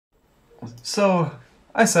So,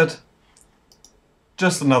 I said,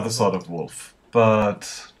 just another sort of wolf,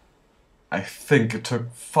 but I think it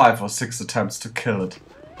took 5 or 6 attempts to kill it.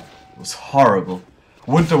 It was horrible.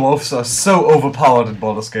 Winter wolves are so overpowered in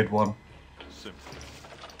Baldur's Gate 1.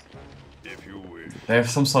 They have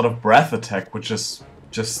some sort of breath attack, which is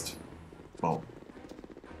just, well,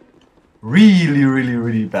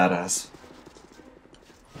 really badass.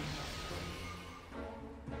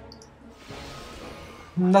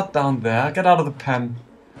 Not down there. Get out of the pen.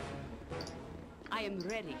 I am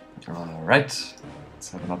ready. Alright.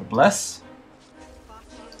 Let's have another bless.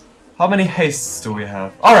 How many hastes do we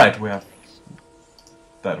have? Alright, we have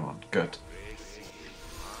that one. Good.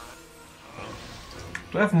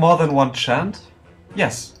 Do I have more than one chant?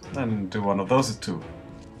 Yes. Then do one of those too.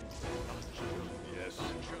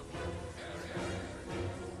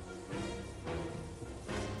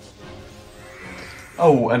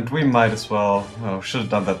 Oh, and we might as well... Oh, should have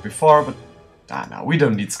done that before, but... no, we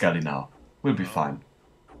don't need Skelly now. We'll be fine.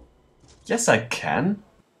 Yes, I can.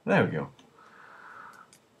 There we go.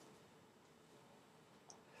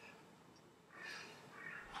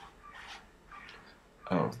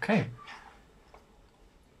 Okay.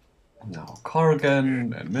 Now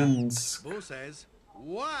Corrigan and Minsk.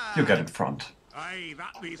 You get in front. Aye,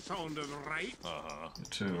 that be sounding right. You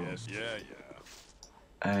two. Yes, yeah.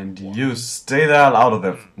 And you stay the hell out of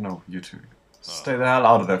there. No, you two. Stay the hell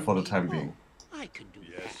out of there for the time being. I can do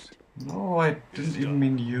Yes. No, I didn't even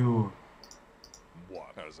mean you.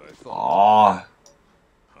 What as I thought. Aw.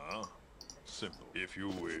 Huh? Simple. If you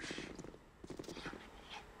wish.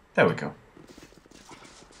 There we go.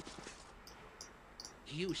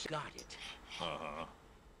 You got it. Uh-huh.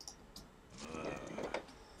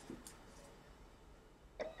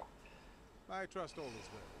 I trust all is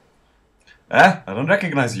well. I don't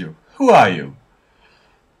recognize you. Who are you?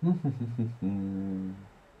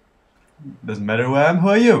 Doesn't matter who I am, who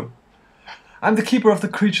are you? I'm the keeper of the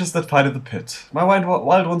creatures that fight in the pit. My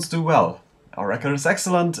wild ones do well. Our record is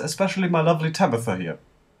excellent, especially my lovely Tabitha here.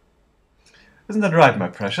 Isn't that right, my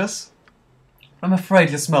precious? I'm afraid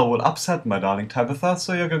your smell will upset my darling Tabitha,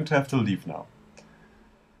 so you're going to have to leave now.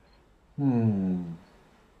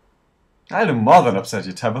 I'll do more than upset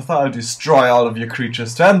you, Tabitha. I'll destroy all of your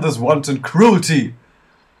creatures to end this wanton cruelty.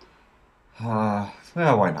 Yeah,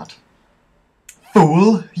 why not?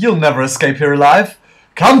 Fool! You'll never escape here alive.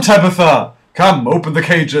 Come, Tabitha! Come, open the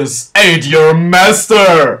cages. Aid your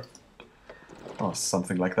master! Or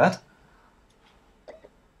something like that.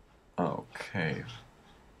 Okay.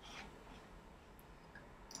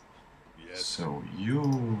 Yes. So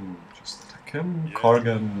you just attack him.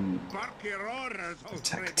 Corrigan, Bark your orders,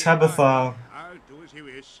 attack Alfred. Tabitha. I'll do as you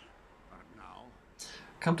wish. For now.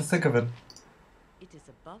 Come to think of it. It is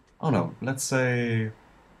about. Oh no, let's say...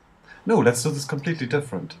 No, let's do this completely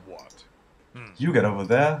different. What? You get over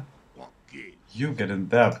there. Okay. You get in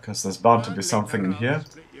there, because there's bound to be something in here.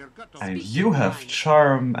 And you have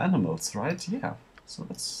charm animals, right? Yeah. So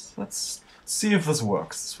let's see if this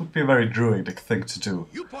works. This would be a very druidic thing to do.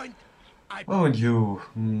 You point. I Oh, and you...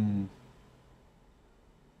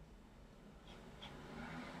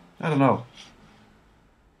 I don't know.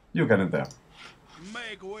 You get in there.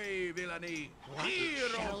 make way, villainy.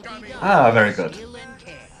 Hero coming. Ah, very good. Skill and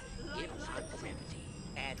care, if not friendly.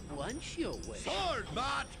 At once your way. Sword,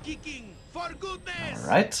 butt kicking, for goodness.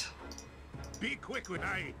 Alright. Be quick with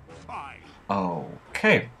I. Fine.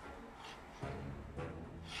 Okay.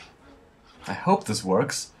 I hope this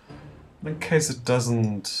works. In case it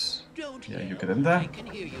doesn't... Don't Yeah, you yell. get in there. I can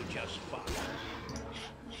hear you just fine.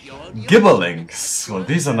 You're Gibberlings! Well,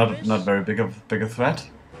 these are not very big a threat.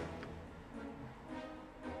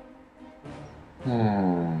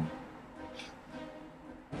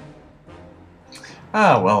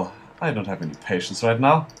 Ah, well, I don't have any patience right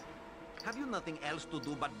now. Have you nothing else to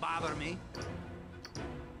do but bother me?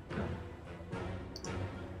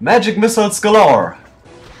 Magic missiles galore!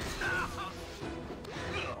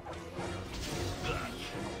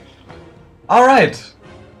 Alright!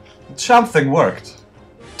 The charm thing worked.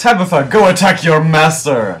 Tabitha, go attack your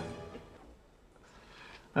master!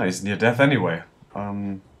 Oh, he's near death anyway.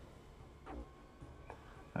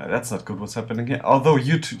 That's not good what's happening here. Although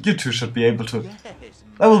you two should be able to...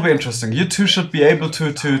 That will be interesting. You two should be able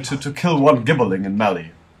to kill one Gibberling in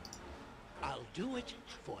melee. I'll do it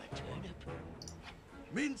for a turnip.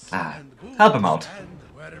 Minsk Ah, and booze, help him out. And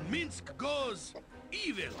where Minsk goes,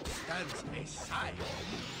 evil stands aside.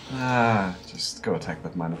 Ah, just go attack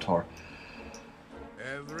that Minotaur.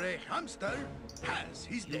 Every hamster has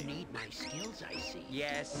his You day. need my skills, I see.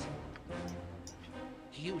 Yes.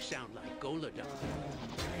 You sound like Golodon.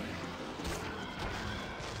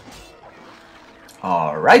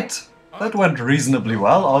 Alright! That went reasonably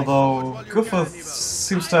well, although Goofuth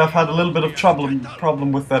seems to have had a little bit of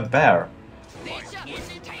problem with that bear.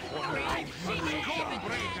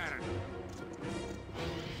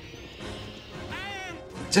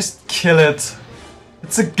 Just kill it.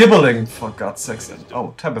 It's a gibbling, for God's sakes.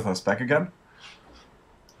 Oh, Tabitha's back again.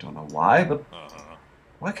 Don't know why, but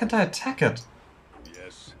why can't I attack it?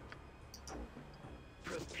 Yes.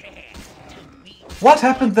 What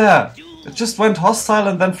happened there? It just went hostile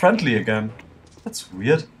and then friendly again. That's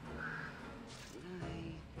weird.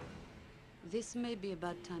 This may be a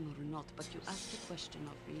bad time or not, but you asked a question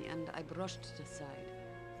of me and I brushed it aside.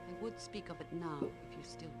 I would speak of it now if you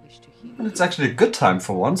still wish to hear. And it's actually a good time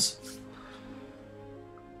for once.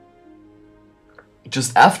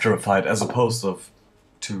 Just after a fight as opposed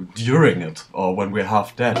to during it or when we're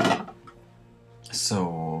half dead.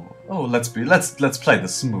 So, oh, let's play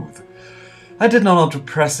this smooth. I did not want to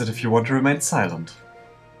press it if you want to remain silent.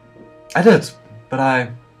 I did,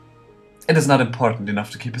 but it is not important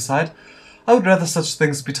enough to keep aside. I would rather such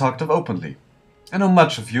things be talked of openly. I know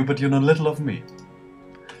much of you, but you know little of me.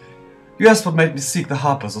 You asked what made me seek the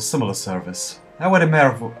Harpers or similar service. I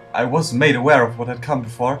was made aware of what had come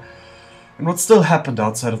before, and what still happened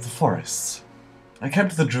outside of the forests. I came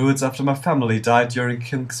to the Druids after my family died during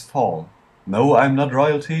King's Fall. No, I am not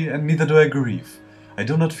royalty, and neither do I grieve. I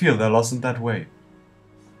do not feel their loss in that way.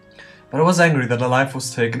 But I was angry that a life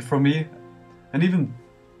was taken from me, and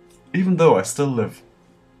even though I still live.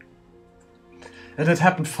 It had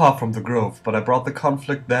happened far from the Grove, but I brought the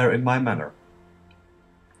conflict there in my manner.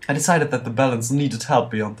 I decided that the balance needed help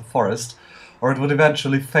beyond the forest, or it would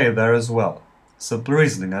eventually fail there as well. Simple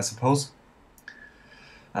reasoning, I suppose.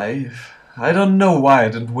 I don't know why I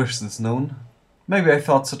didn't wish this known. Maybe I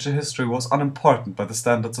thought such a history was unimportant by the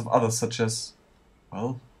standards of others such as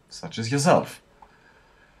yourself.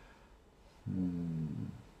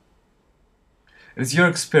 It is your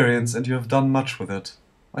experience and you have done much with it.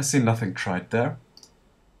 I see nothing tried there.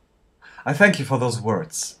 I thank you for those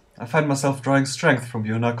words. I find myself drawing strength from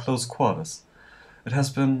you in our close quarters. It has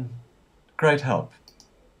been great help.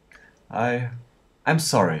 I'm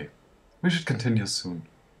sorry. We should continue soon.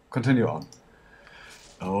 Continue on.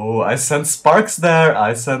 Oh, I sense sparks there.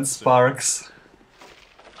 I sense sparks.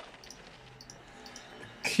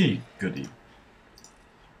 Key, goodie.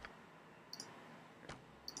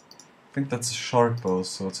 I think that's a short bow,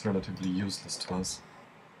 so it's relatively useless to us.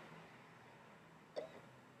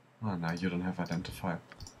 Oh, no, you don't have identify.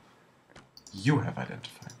 You have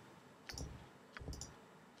identify.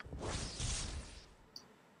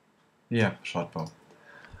 Yeah, short bow.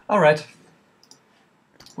 Alright.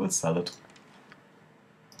 We'll sell it.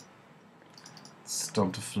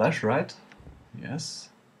 Stone to flesh, right? Yes.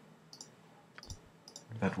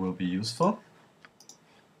 That will be useful.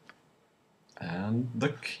 And the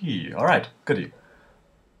key. Alright, goodie.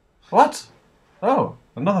 What? Oh,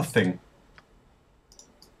 another thing.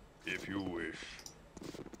 If you wish.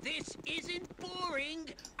 This isn't boring,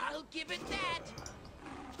 I'll give it that.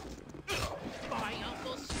 My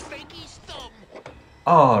Uncle Spanky's thumb.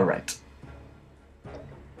 Alright.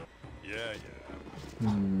 Yeah.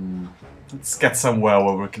 Let's get somewhere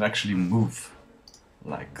where we can actually move.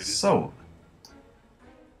 Like so.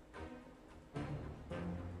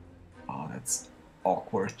 Oh, that's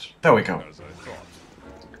awkward. There we go. As I thought.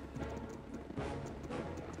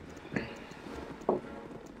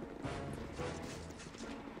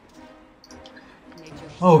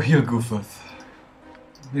 Oh, heal Goofuth.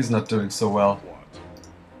 He's not doing so well. What?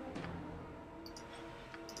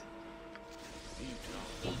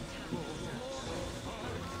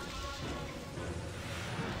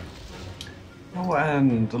 Oh,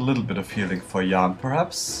 and a little bit of healing for Jan,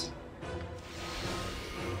 perhaps?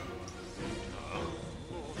 I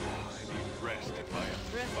need rest if I am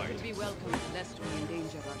to Rest fight. would be welcome, lest we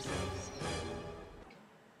endanger ourselves.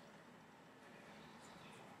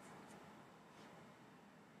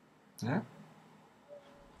 Yeah.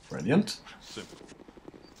 Brilliant. Simple.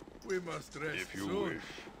 We must rest If you soon. wish.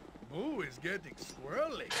 Boo is getting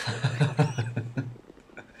squirrely.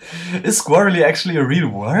 Is squirrely actually a real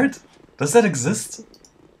word? Does that exist?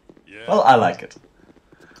 Yeah. Well, I like it.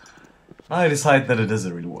 I decide that it is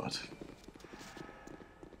a real word.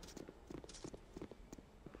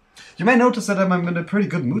 You may notice that I'm in a pretty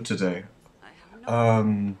good mood today. I have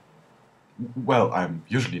no Well, I'm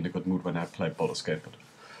usually in a good mood when I play Baldur's Gate, but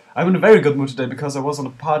I'm in a very good mood today because I was at a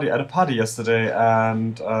party yesterday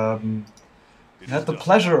and had the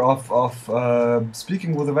pleasure of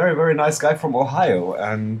speaking with a very, very nice guy from Ohio,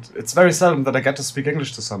 and it's very seldom that I get to speak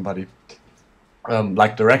English to somebody,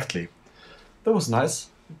 like directly. That was nice.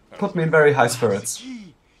 Put me in very high spirits.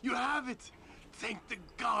 Gee, you have it. Thank the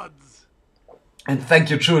gods! And thank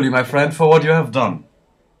you truly, my friend, for what you have done.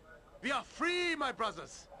 We are free, my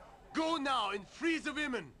brothers. Go now and free the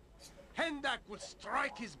women. Hendak will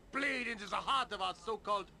strike his blade into the heart of our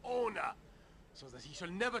so-called owner, so that he shall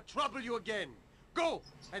never trouble you again. Go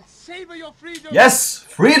and savor your freedom. Yes,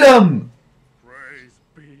 freedom! Praise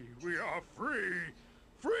be, we are free!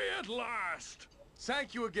 Free at last!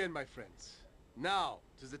 Thank you again, my friends. Now,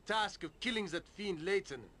 'tis the task of killing that fiend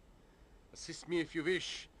Leighton. Assist me if you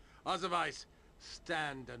wish. Otherwise,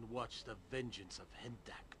 stand and watch the vengeance of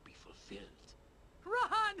Hendak be fulfilled.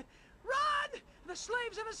 Run! Run! The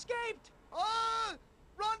slaves have escaped! Ah!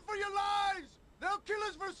 Run for your lives! They'll kill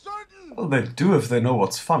us for certain! Well, they do if they know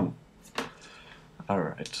what's fun.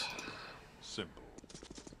 Alright. Simple.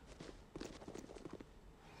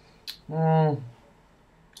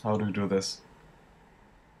 How do we do this?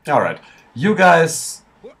 Alright. You guys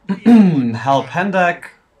help Hendak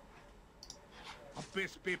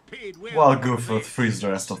Best be paid well. while Goofuth frees the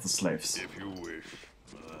rest of the slaves. If you wish.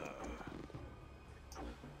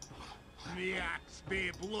 The axe be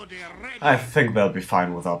bloody ready. I think they'll be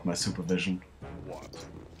fine without my supervision. What?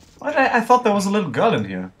 But I thought there was a little girl in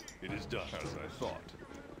here. It is done as I thought.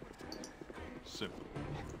 Simple.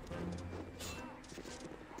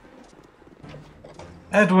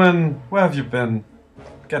 Edwin, where have you been?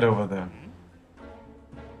 Get over there.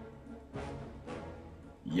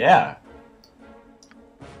 Yeah.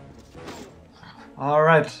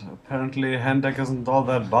 Alright, apparently Hendak isn't all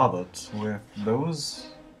that bothered with those.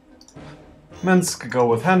 Minsk, go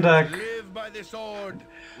with Hendak. Live by the sword.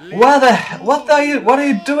 What are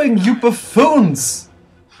you doing, you buffoons?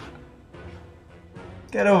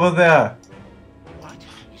 Get over there. What?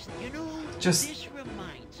 You know, Just- this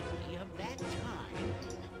reminds me of that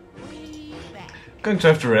time way back. Going to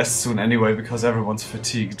have to rest soon anyway because everyone's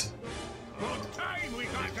fatigued. Good time we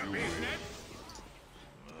got to business.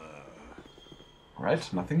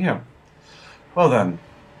 Right, nothing here. Well then.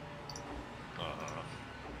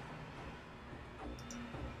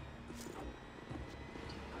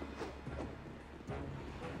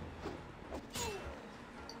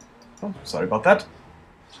 Oh, sorry about that.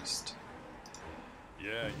 Just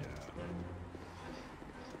Yeah.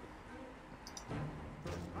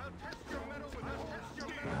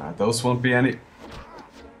 those won't be any.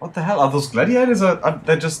 What the hell are those gladiators?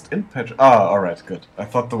 They're just in patch. Ah, all right, good. I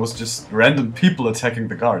thought there was just random people attacking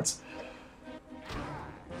the guards.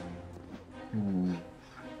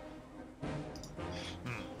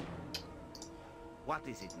 What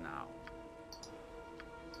is it now?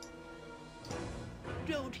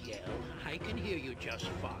 Don't yell. I can hear you just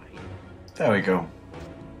fine. There we go.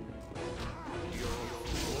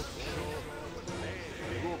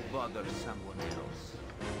 Go bother someone else.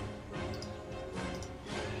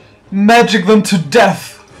 Magic them to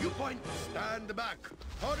death. You point, stand back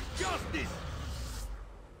for justice.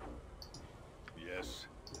 Yes.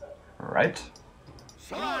 Right.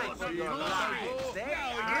 Slide for your lives. They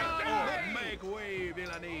are Make way,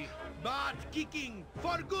 villainy. Butt kicking,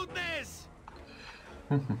 for goodness.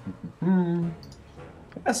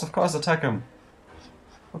 Yes, of course, attack him.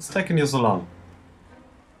 What's taking you so long?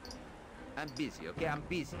 I'm busy, okay? I'm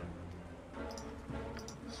busy.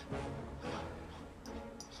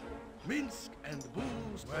 Minsk and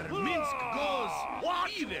booze where Minsk goes.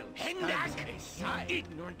 What? Evil Hendak, stands you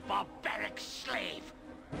ignorant barbaric slave!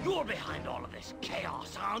 You're behind all of this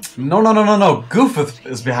chaos, aren't you? No. Goofuth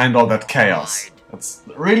is behind all that chaos. That's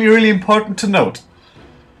really, really important to note.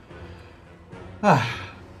 Ah,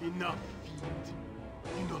 Enough, fiend.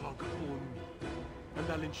 You no longer own me.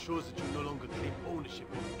 And I'll ensure that you no longer claim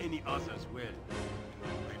ownership of any others well.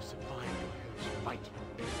 I have survived your hell's fighting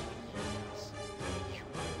many years. You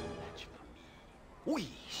are no match for me. We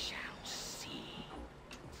shall see.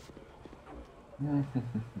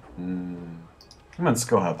 let's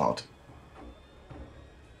go help out.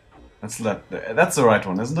 That's the right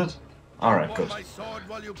one, isn't it? All right, good. My sword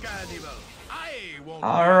while you can, evil. I won't.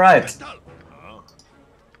 All right,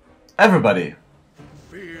 everybody.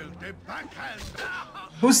 Feel the backhand.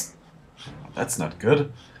 Who's? That's not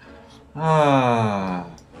good. Ah.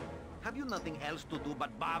 Have you nothing else to do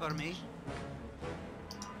but bother me?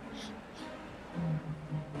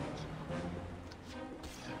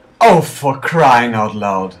 Oh, for crying out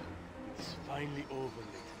loud. It's finally over,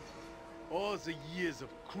 Leighton. All the years of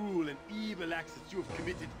cruel and evil acts that you have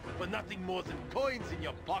committed for nothing more than coins in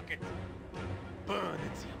your pocket. Burn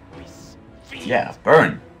in the abyss. Fiend. Yeah,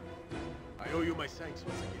 burn. I owe you my thanks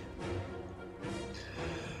once again.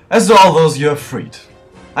 As to all those you have freed,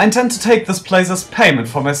 I intend to take this place as payment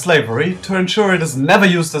for my slavery to ensure it is never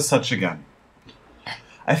used as such again.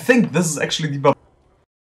 I think this is actually the